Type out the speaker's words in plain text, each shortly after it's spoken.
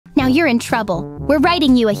you're in trouble. We're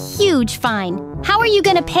writing you a huge fine. How are you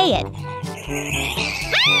gonna pay it?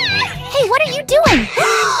 Hey, what are you doing?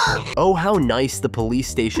 Oh, how nice the police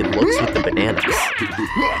station looks with the bananas.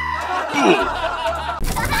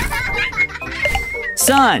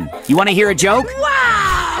 Son, you want to hear a joke?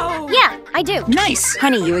 Wow! Yeah, I do. Nice!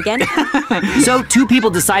 Honey, you again? So, two people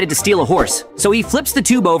decided to steal a horse. So he flips the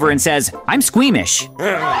tube over and says, I'm squeamish.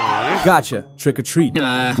 Gotcha. Trick or treat.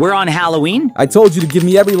 We're on Halloween? I told you to give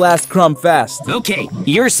me every last crumb fast. Okay,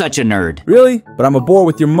 you're such a nerd. Really? But I'm aboard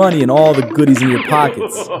with your money and all the goodies in your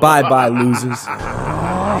pockets. Bye-bye, losers.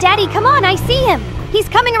 Daddy, come on, I see him. He's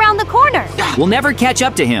coming around the corner. We'll never catch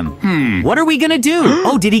up to him. What are we gonna do?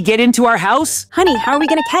 Oh, did he get into our house? Honey, how are we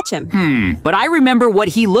gonna catch him? But I remember what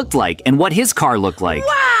he looked like and what his car looked like.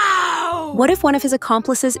 Wow! What if one of his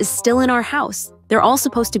accomplices is still in our house? They're all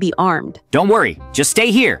supposed to be armed. Don't worry, just stay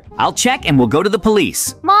here. I'll check and we'll go to the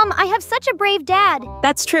police. Mom, I have such a brave dad.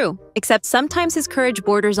 That's true, except sometimes his courage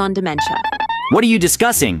borders on dementia. What are you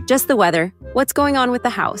discussing? Just the weather. What's going on with the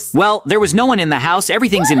house? Well, there was no one in the house,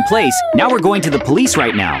 everything's in place. Now we're going to the police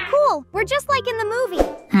right now. Cool, we're just like in the movie.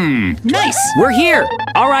 Nice! We're here!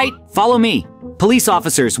 All right, follow me. Police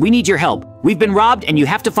officers, we need your help. We've been robbed and you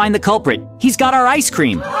have to find the culprit. He's got our ice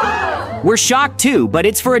cream. We're shocked too, but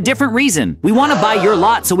it's for a different reason. We want to buy your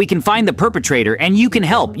lot so we can find the perpetrator and you can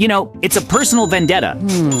help. You know, it's a personal vendetta.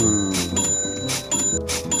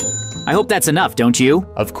 I hope that's enough, don't you?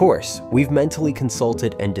 Of course, we've mentally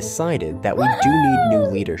consulted and decided that we do need new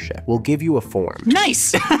leadership. We'll give you a form.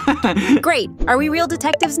 Nice! Great. Are we real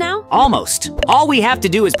detectives now? Almost. All we have to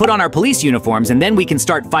do is put on our police uniforms and then we can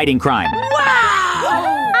start fighting crime.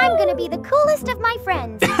 Wow! I'm gonna be the coolest of my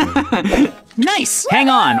friends. Nice! Hang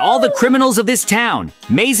on, all the criminals of this town.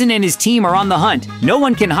 Maizen and his team are on the hunt. No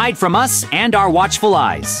one can hide from us and our watchful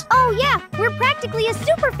eyes. Oh yeah, we're practically a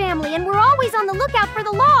super family and we're always on the lookout for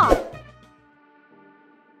the law.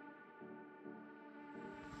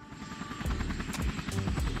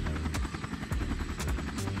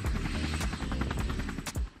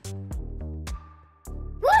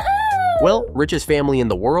 Well, richest family in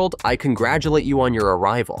the world, I congratulate you on your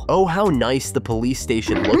arrival. Oh, how nice the police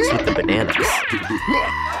station looks with the bananas.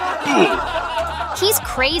 He's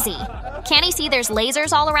crazy. Can't he see there's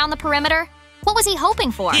lasers all around the perimeter? What was he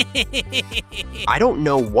hoping for? I don't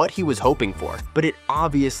know what he was hoping for, but it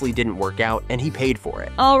obviously didn't work out and he paid for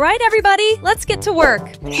it. All right, everybody, let's get to work.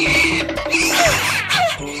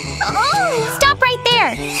 Oh, stop right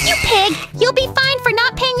there! You pig! You'll be fined for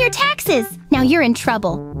not paying your taxes! Now you're in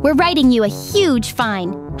trouble. We're writing you a huge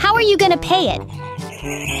fine. How are you gonna pay it?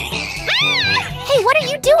 Hey, what are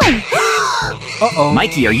you doing? Uh-oh.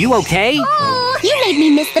 Mikey, are you okay? Oh, you made me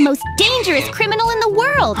miss the most dangerous criminal in the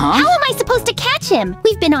world. Huh? How am I supposed to catch him?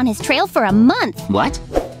 We've been on his trail for a month. What?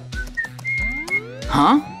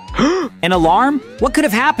 Huh? An alarm? What could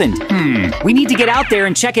have happened? We need to get out there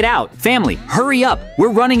and check it out. Family, hurry up.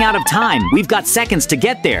 We're running out of time. We've got seconds to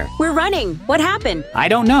get there. We're running. What happened? I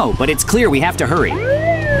don't know, but it's clear we have to hurry.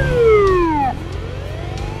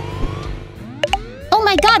 Oh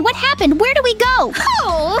my God, what happened? Where do we go?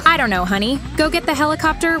 Oh! I don't know, honey. Go get the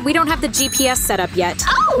helicopter. We don't have the GPS set up yet.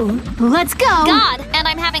 Oh! Let's go! God, and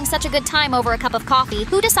I'm having such a good time over a cup of coffee.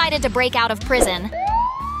 Who decided to break out of prison?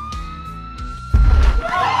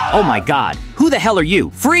 Oh my God, who the hell are you?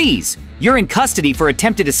 Freeze! You're in custody for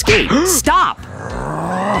attempted escape. Stop!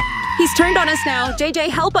 He's turned on us now. JJ,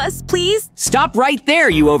 help us, please. Stop right there,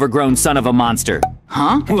 you overgrown son of a monster.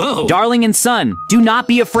 Huh? Whoa. Darling and son, do not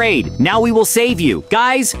be afraid. Now we will save you.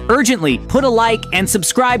 Guys, urgently, put a like and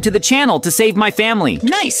subscribe to the channel to save my family.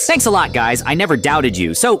 Nice. Thanks a lot, guys. I never doubted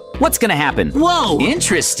you. So, what's gonna happen? Whoa,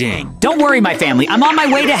 interesting. Don't worry, my family. I'm on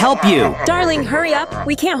my way to help you. Darling, hurry up.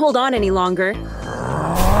 We can't hold on any longer.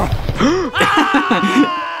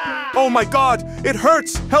 Oh my God, it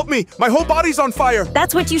hurts! Help me! My whole body's on fire!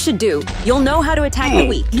 That's what you should do. You'll know how to attack the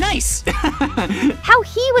weak. Nice. How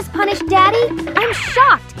he was punished, Daddy? I'm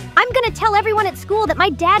shocked. I'm gonna tell everyone at school that my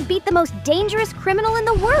dad beat the most dangerous criminal in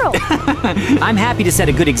the world. I'm happy to set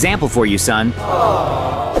a good example for you, son.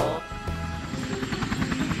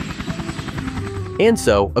 And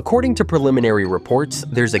so, according to preliminary reports,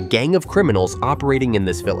 there's a gang of criminals operating in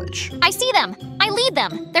this village. I see them. I lead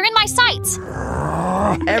them. They're in my sights.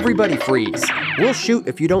 Everybody freeze. We'll shoot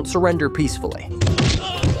if you don't surrender peacefully.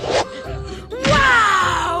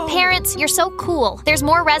 Wow! Parents, you're so cool. There's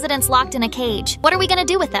more residents locked in a cage. What are we gonna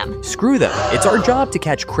do with them? Screw them. It's our job to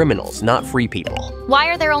catch criminals, not free people. Why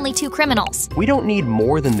are there only 2 criminals? We don't need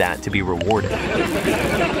more than that to be rewarded.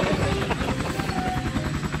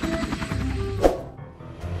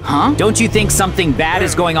 Huh? Don't you think something bad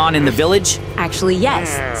is going on in the village? Actually,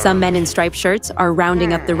 yes. Some men in striped shirts are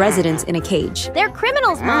rounding up the residents in a cage. They're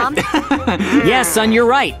criminals, Mom. Yes, son, you're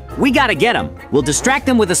right. We gotta get them. We'll distract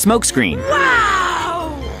them with a smokescreen.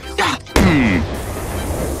 Wow!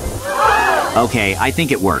 Okay, I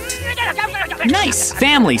think it worked. Nice!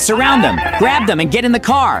 Family, surround them. Grab them and get in the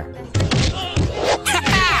car.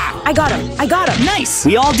 I got him! I got him! Nice!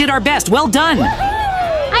 We all did our best. Well done.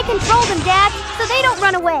 I control them, Dad, so they don't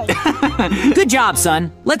run away. Good job,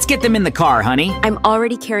 son. Let's get them in the car, honey. I'm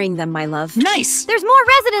already carrying them, my love. Nice! There's more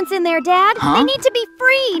residents in there, Dad. Huh? They need to be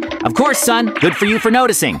freed. Of course, son. Good for you for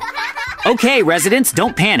noticing. Okay, residents,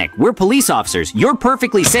 don't panic. We're police officers. You're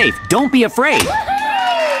perfectly safe. Don't be afraid.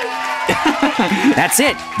 That's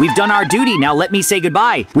it. We've done our duty. Now let me say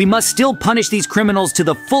goodbye. We must still punish these criminals to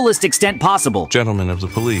the fullest extent possible. Gentlemen of the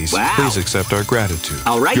police, please accept our gratitude.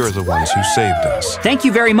 All right. You're the ones who saved us. Thank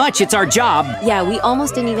you very much. It's our job. Yeah, we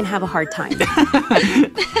almost didn't even have a hard time.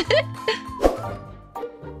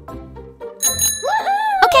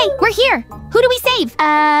 Okay, we're here. Who do we save?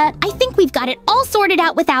 I think we've got it all sorted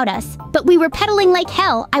out without us. But we were pedaling like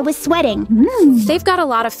hell. I was sweating. They've got a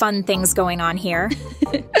lot of fun things going on here.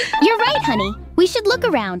 You're right, honey. We should look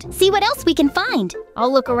around, see what else we can find.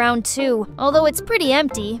 I'll look around too, although it's pretty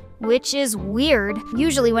empty, which is weird.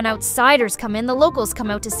 Usually when outsiders come in, the locals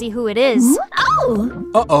come out to see who it is. Oh!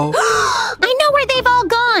 Uh-oh. I know where they've all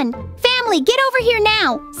gone. Family, get over here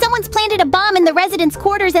now. Someone's planted a bomb in the residents'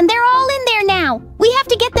 quarters and they're all in there now. We have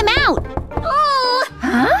to get them out. Oh!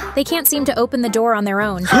 Huh? They can't seem to open the door on their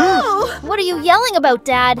own. What are you yelling about,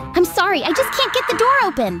 Dad? I'm sorry, I just can't get the door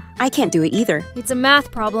open. I can't do it either. It's a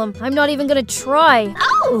math problem. I'm not even gonna try.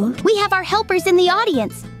 Oh! We have our helpers in the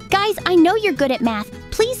audience. Guys, I know you're good at math.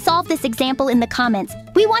 Please solve this example in the comments.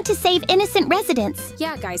 We want to save innocent residents.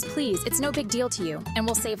 Yeah, guys, please. It's no big deal to you, and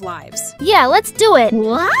we'll save lives. Yeah, let's do it.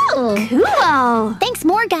 Wow! Cool! Thanks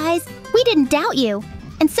more, guys. We didn't doubt you.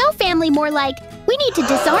 And so, family, more like, we need to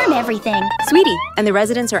disarm everything. Sweetie, and the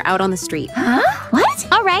residents are out on the street. Huh? What?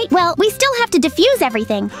 All right, well, we still have to defuse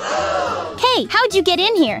everything. Hey, how'd you get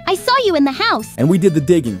in here? I saw you in the house. And we did the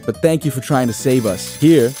digging, but thank you for trying to save us.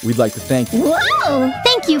 Here, we'd like to thank you. Whoa!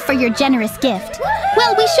 Thank you for your generous gift.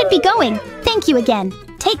 Well, we should be going. Thank you again.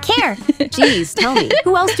 Take care. Geez, tell me,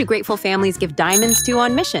 who else do grateful families give diamonds to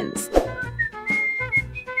on missions?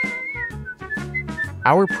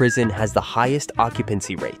 Our prison has the highest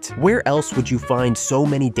occupancy rate. Where else would you find so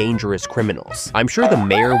many dangerous criminals? I'm sure the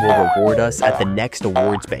mayor will reward us at the next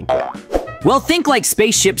awards banquet. Well, think like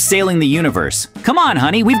spaceships sailing the universe. Come on,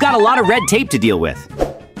 honey, we've got a lot of red tape to deal with.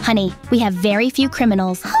 Honey, we have very few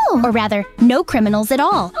criminals. Or rather, no criminals at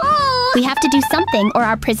all. We have to do something or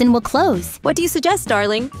our prison will close. What do you suggest,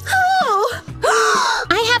 darling?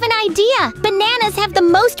 I have an idea! Bananas have the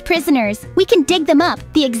most prisoners. We can dig them up.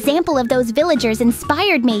 The example of those villagers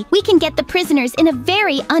inspired me. We can get the prisoners in a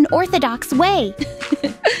very unorthodox way.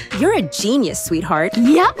 You're a genius, sweetheart.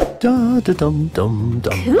 Yep.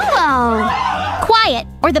 Dum-dum-dum-dum. Cool. Quiet,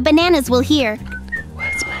 or the bananas will hear.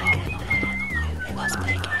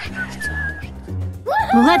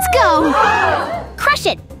 Let's go! Crush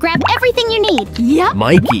it! Grab everything you need. Yep.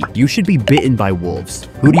 Mikey, you should be bitten by wolves.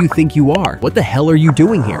 Who do you think you are? What the hell are you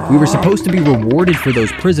doing here? We were supposed to be rewarded for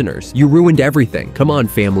those prisoners. You ruined everything. Come on,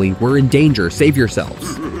 family. We're in danger. Save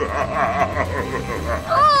yourselves.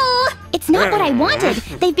 Oh, it's not what I wanted.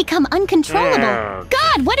 They've become uncontrollable.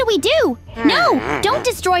 God, what do we do? No, don't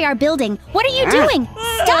destroy our building. What are you doing?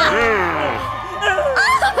 Stop!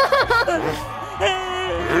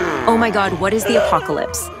 Oh my god, what is the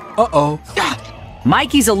apocalypse? Uh-oh.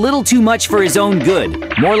 Mikey's a little too much for his own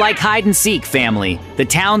good. More like hide and seek, family. The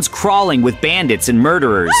town's crawling with bandits and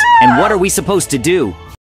murderers. And what are we supposed to do?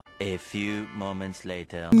 A few moments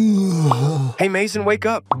later. Hey, Maizen, wake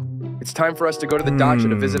up. It's time for us to go to the dacha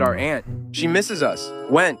to visit our aunt. She misses us.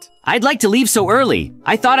 Went. I'd like to leave so early.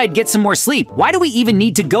 I thought I'd get some more sleep. Why do we even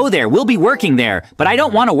need to go there? We'll be working there, but I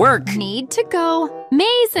don't want to work. Need to go.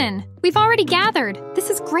 Maizen, we've already gathered.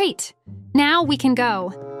 This is great. Now we can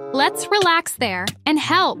go. Let's relax there and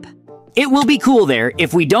help. It will be cool there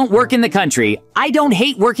if we don't work in the country. I don't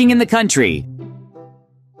hate working in the country.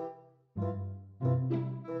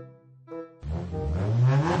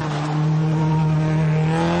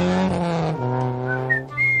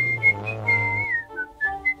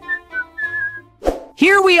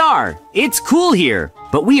 Here we are! It's cool here,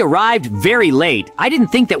 but we arrived very late. I didn't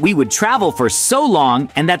think that we would travel for so long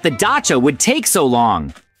and that the dacha would take so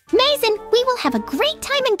long. Maizen, we will have a great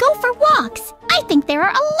time and go for walks. I think there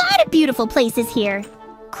are a lot of beautiful places here.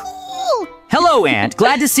 Cool! Hello, Aunt.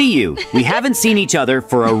 Glad to see you. We haven't seen each other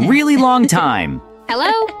for a really long time.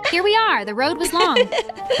 Hello, here we are. The road was long.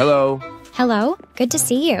 Hello. Hello, good to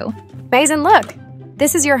see you. Maizen, look.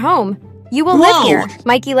 This is your home. You will live here.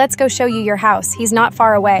 Mikey, let's go show you your house. He's not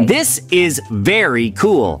far away. This is very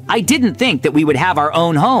cool. I didn't think that we would have our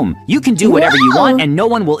own home. You can do whatever you want and no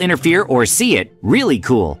one will interfere or see it. Really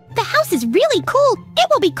cool. The house is really cool. It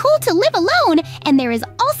will be cool to live alone, and there is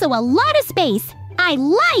also a lot of space. I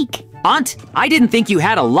like. Aunt, I didn't think you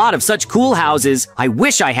had a lot of such cool houses. I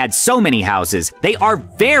wish I had so many houses. They are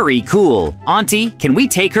very cool. Auntie, can we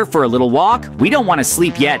take her for a little walk? We don't want to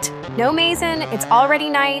sleep yet. No, Maizen, it's already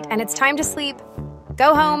night and it's time to sleep.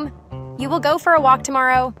 Go home. You will go for a walk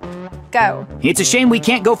tomorrow. Go. It's a shame we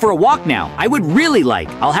can't go for a walk now. I would really like.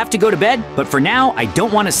 I'll have to go to bed, but for now, I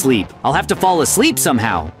don't want to sleep. I'll have to fall asleep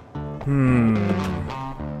somehow.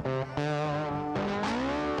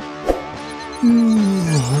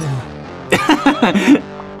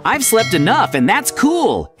 I've slept enough, and that's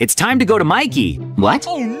cool. It's time to go to Mikey. What?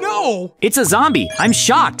 Oh no! It's a zombie. I'm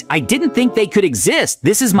shocked. I didn't think they could exist.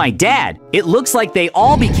 This is my dad. It looks like they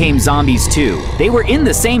all became zombies too. They were in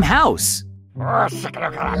the same house.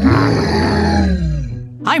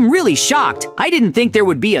 I'm really shocked. I didn't think there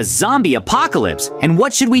would be a zombie apocalypse. And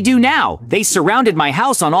what should we do now? They surrounded my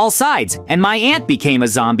house on all sides, and my aunt became a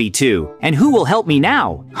zombie too. And who will help me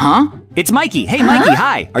now? Huh? It's Mikey. Hey, Mikey,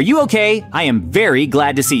 hi. Are you okay? I am very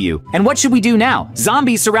glad to see you. And what should we do now?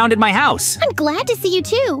 Zombies surrounded my house. I'm glad to see you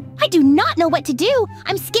too. I do not know what to do.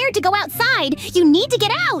 I'm scared to go outside. You need to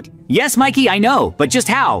get out. Yes, Mikey, I know, but just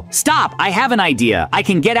how? Stop, I have an idea. I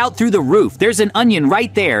can get out through the roof. There's an onion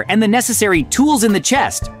right there and the necessary tools in the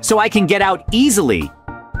chest, so I can get out easily.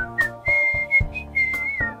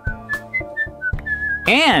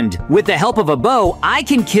 And with the help of a bow, I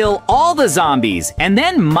can kill all the zombies, and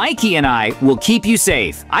then Mikey and I will keep you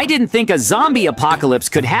safe. I didn't think a zombie apocalypse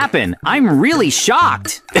could happen. I'm really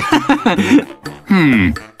shocked.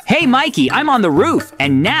 Hey, Mikey, I'm on the roof,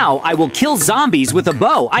 and now I will kill zombies with a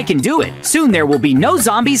bow. I can do it. Soon there will be no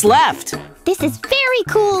zombies left. This is very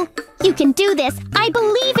cool. You can do this. I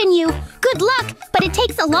believe in you. Good luck, but it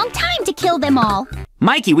takes a long time to kill them all.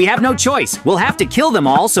 Mikey, we have no choice. We'll have to kill them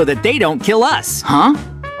all so that they don't kill us. Huh?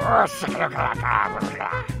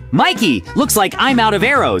 Mikey, looks like I'm out of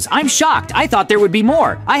arrows. I'm shocked. I thought there would be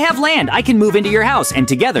more. I have land. I can move into your house, and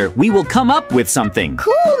together we will come up with something.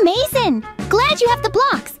 Cool, Maizen. Glad you have the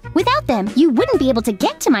blocks. Without them, you wouldn't be able to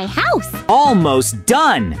get to my house. Almost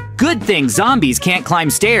done. Good thing zombies can't climb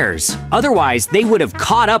stairs. Otherwise, they would have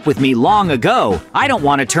caught up with me long ago. I don't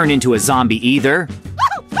want to turn into a zombie either.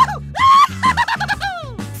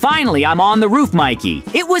 Finally, I'm on the roof, Mikey.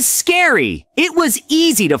 It was scary. It was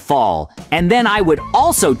easy to fall. And then I would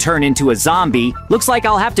also turn into a zombie. Looks like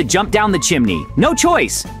I'll have to jump down the chimney. No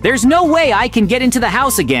choice. There's no way I can get into the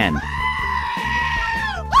house again.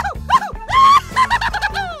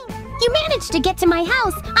 You managed to get to my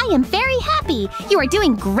house. I am very happy. You are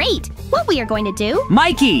doing great. What we are going to do?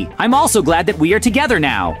 Mikey, I'm also glad that we are together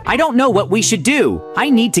now. I don't know what we should do. I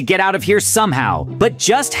need to get out of here somehow. But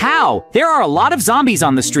just how? There are a lot of zombies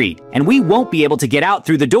on the street, and we won't be able to get out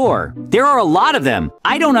through the door. There are a lot of them.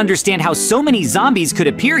 I don't understand how so many zombies could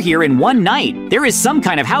appear here in one night. There is some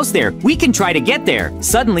kind of house there. We can try to get there.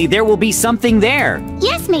 Suddenly, there will be something there.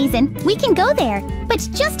 Yes, Maizen, we can go there. But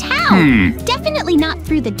just how? Definitely not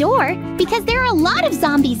through the door, because there are a lot of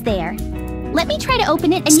zombies there. Let me try to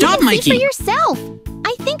open it and you can see for yourself.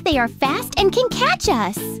 I think they are fast and can catch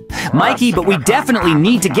us. Mikey, but we definitely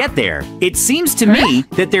need to get there. It seems to me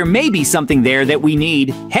that there may be something there that we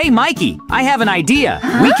need. Hey, Mikey, I have an idea.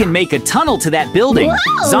 We can make a tunnel to that building.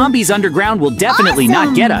 Whoa! Zombies underground will definitely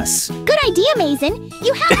not get us. Good idea, Maizen.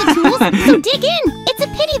 You have the tools, so dig in. It's a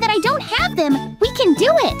pity that I don't have them. We can do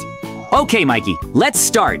it. Okay, Mikey, let's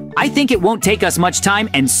start. I think it won't take us much time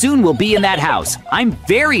and soon we'll be in that house. I'm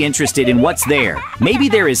very interested in what's there. Maybe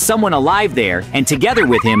there is someone alive there, and together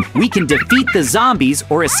with him, we can defeat the zombies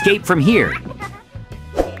or escape from here.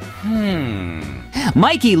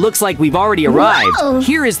 Mikey, looks like we've already arrived. Whoa.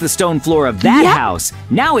 Here is the stone floor of that house.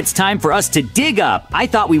 Now it's time for us to dig up. I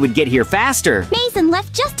thought we would get here faster. Maizen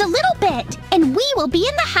left just a little bit, and we will be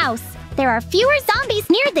in the house. There are fewer zombies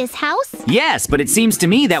near this house. Yes, but it seems to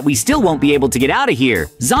me that we still won't be able to get out of here.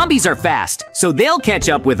 Zombies are fast, so they'll catch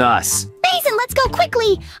up with us. Maizen, let's go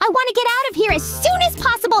quickly. I want to get out of here as soon as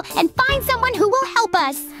possible and find someone who will help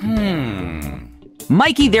us.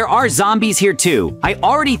 Mikey, there are zombies here too. I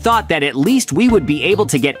already thought that at least we would be able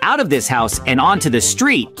to get out of this house and onto the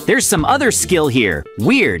street. There's some other skill here.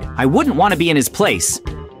 Weird. I wouldn't want to be in his place.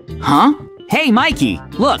 Huh? Hey, Mikey,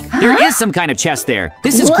 look, there is some kind of chest there.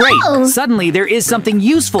 This is great. Suddenly, there is something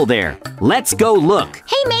useful there. Let's go look.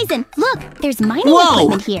 Hey, Maizen, look, there's mining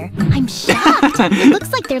equipment here. I'm shocked. It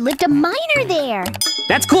looks like there lived a miner there.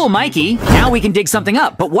 That's cool, Mikey. Now we can dig something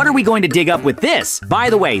up, but what are we going to dig up with this? By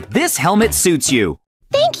the way, this helmet suits you.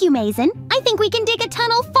 Thank you, Maizen. I think we can dig a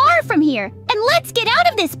tunnel far from here, and let's get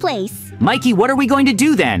out of this place. Mikey, what are we going to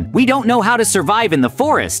do then? We don't know how to survive in the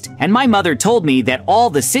forest, and my mother told me that all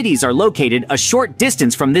the cities are located a short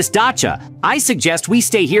distance from this dacha. I suggest we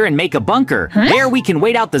stay here and make a bunker. There we can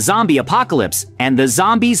wait out the zombie apocalypse, and the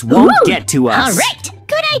zombies won't get to us. All right.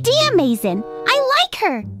 Good idea, Maizen. I like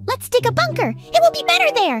her. Let's dig a bunker. It will be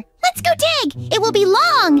better there. Let's go dig. It will be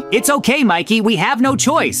long. It's okay, Mikey. We have no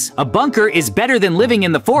choice. A bunker is better than living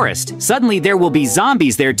in the forest. Suddenly there will be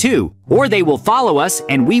zombies there too. Or they will follow us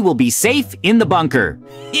and we will be safe in the bunker.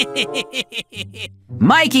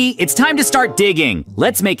 Mikey, it's time to start digging.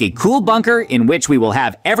 Let's make a cool bunker in which we will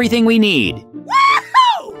have everything we need.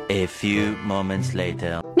 A few moments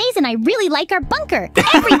later. Maizen, I really like our bunker.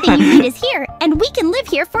 Everything you need is here, and we can live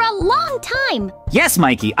here for a long time. Yes,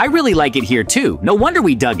 Mikey, I really like it here too. No wonder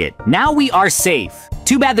we dug it. Now we are safe.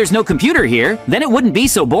 Too bad there's no computer here. Then it wouldn't be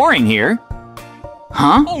so boring here.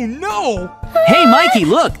 Huh? Oh no! Hey, Mikey,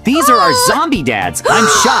 look! These are our zombie dads. I'm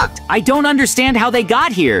shocked. I don't understand how they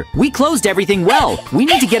got here. We closed everything well. We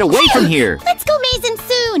need to get away from here. Let's go, Maizen,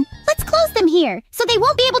 soon. Let's close them here, so they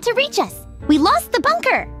won't be able to reach us. We lost the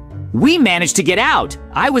bunker. We managed to get out.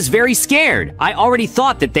 I was very scared. I already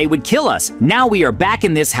thought that they would kill us. Now we are back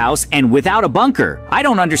in this house and without a bunker. I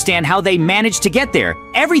don't understand how they managed to get there.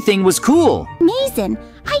 Everything was cool. Maizen,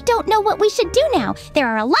 I don't know what we should do now. There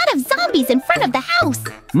are a lot of zombies in front of the house.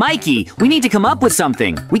 Mikey, we need to come up with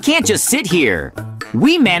something. We can't just sit here.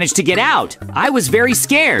 We managed to get out. I was very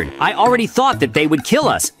scared. I already thought that they would kill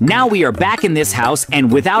us. Now we are back in this house and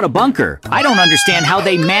without a bunker. I don't understand how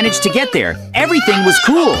they managed to get there. Everything was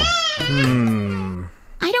cool.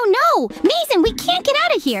 I don't know. Maizen, we can't get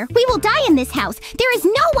out of here. We will die in this house. There is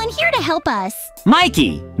no one here to help us.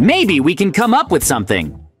 Mikey, maybe we can come up with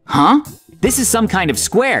something. Huh? This is some kind of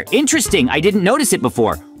square. Interesting. I didn't notice it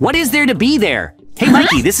before. What is there to be there? Hey,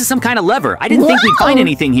 Mikey, this is some kind of lever. I didn't think we'd find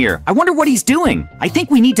anything here. I wonder what he's doing. I think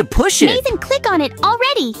we need to push it. Maizen, click on it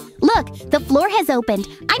already. Look, the floor has opened.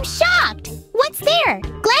 I'm shocked. What's there?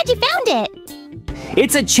 Glad you found it.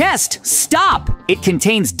 It's a chest. Stop. It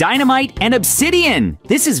contains dynamite and obsidian.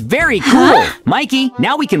 This is very cool. Mikey,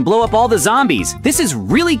 now we can blow up all the zombies. This is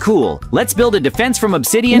really cool. Let's build a defense from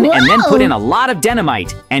obsidian and then put in a lot of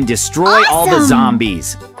dynamite and destroy all the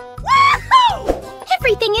zombies.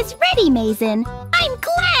 Everything is ready, Maizen. I'm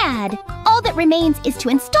glad. All that remains is to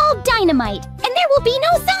install dynamite, and there will be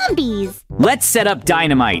no zombies. Let's set up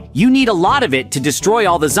dynamite. You need a lot of it to destroy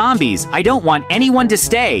all the zombies. I don't want anyone to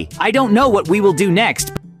stay. I don't know what we will do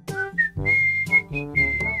next.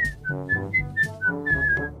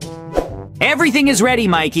 Everything is ready,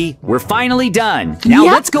 Mikey. We're finally done. Now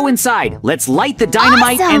let's go inside. Let's light the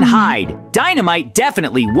dynamite and hide. Dynamite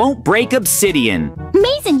definitely won't break obsidian.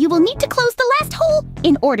 Maizen, you will need to close the last hole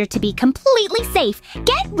in order to be completely safe.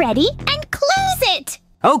 Get ready and close it.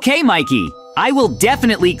 Okay, Mikey. I will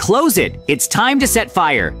definitely close it. It's time to set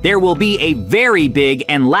fire. There will be a very big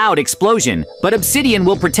and loud explosion, but obsidian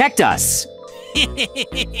will protect us.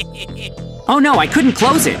 Oh no, I couldn't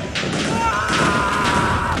close it.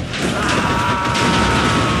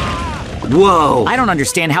 Whoa! I don't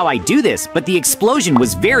understand how I do this, but the explosion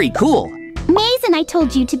was very cool. Maizen, I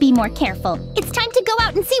told you to be more careful. It's time to go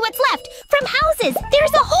out and see what's left. From houses,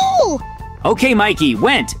 there's a hole! Okay, Mikey,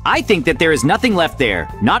 Went. I think that there is nothing left there.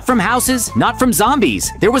 Not from houses, not from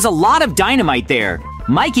zombies. There was a lot of dynamite there.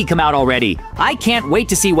 Mikey, come out already. I can't wait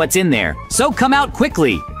to see what's in there. So come out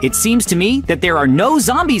quickly. It seems to me that there are no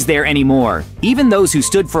zombies there anymore. Even those who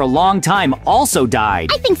stood for a long time also died.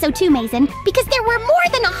 I think so too, Maizen, because there were more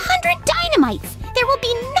than 100 dynamites. There will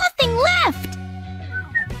be nothing left.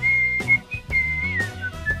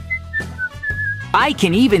 I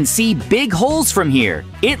can even see big holes from here.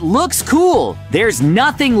 It looks cool. There's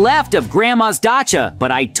nothing left of Grandma's dacha,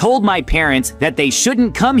 but I told my parents that they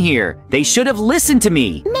shouldn't come here. They should have listened to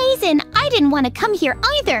me. Maizen, I didn't want to come here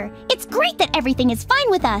either. It's great that everything is fine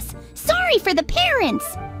with us. Sorry for the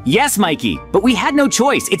parents. Yes, Mikey, but we had no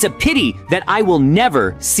choice. It's a pity that I will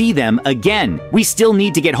never see them again. We still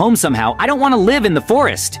need to get home somehow. I don't want to live in the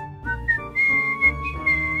forest.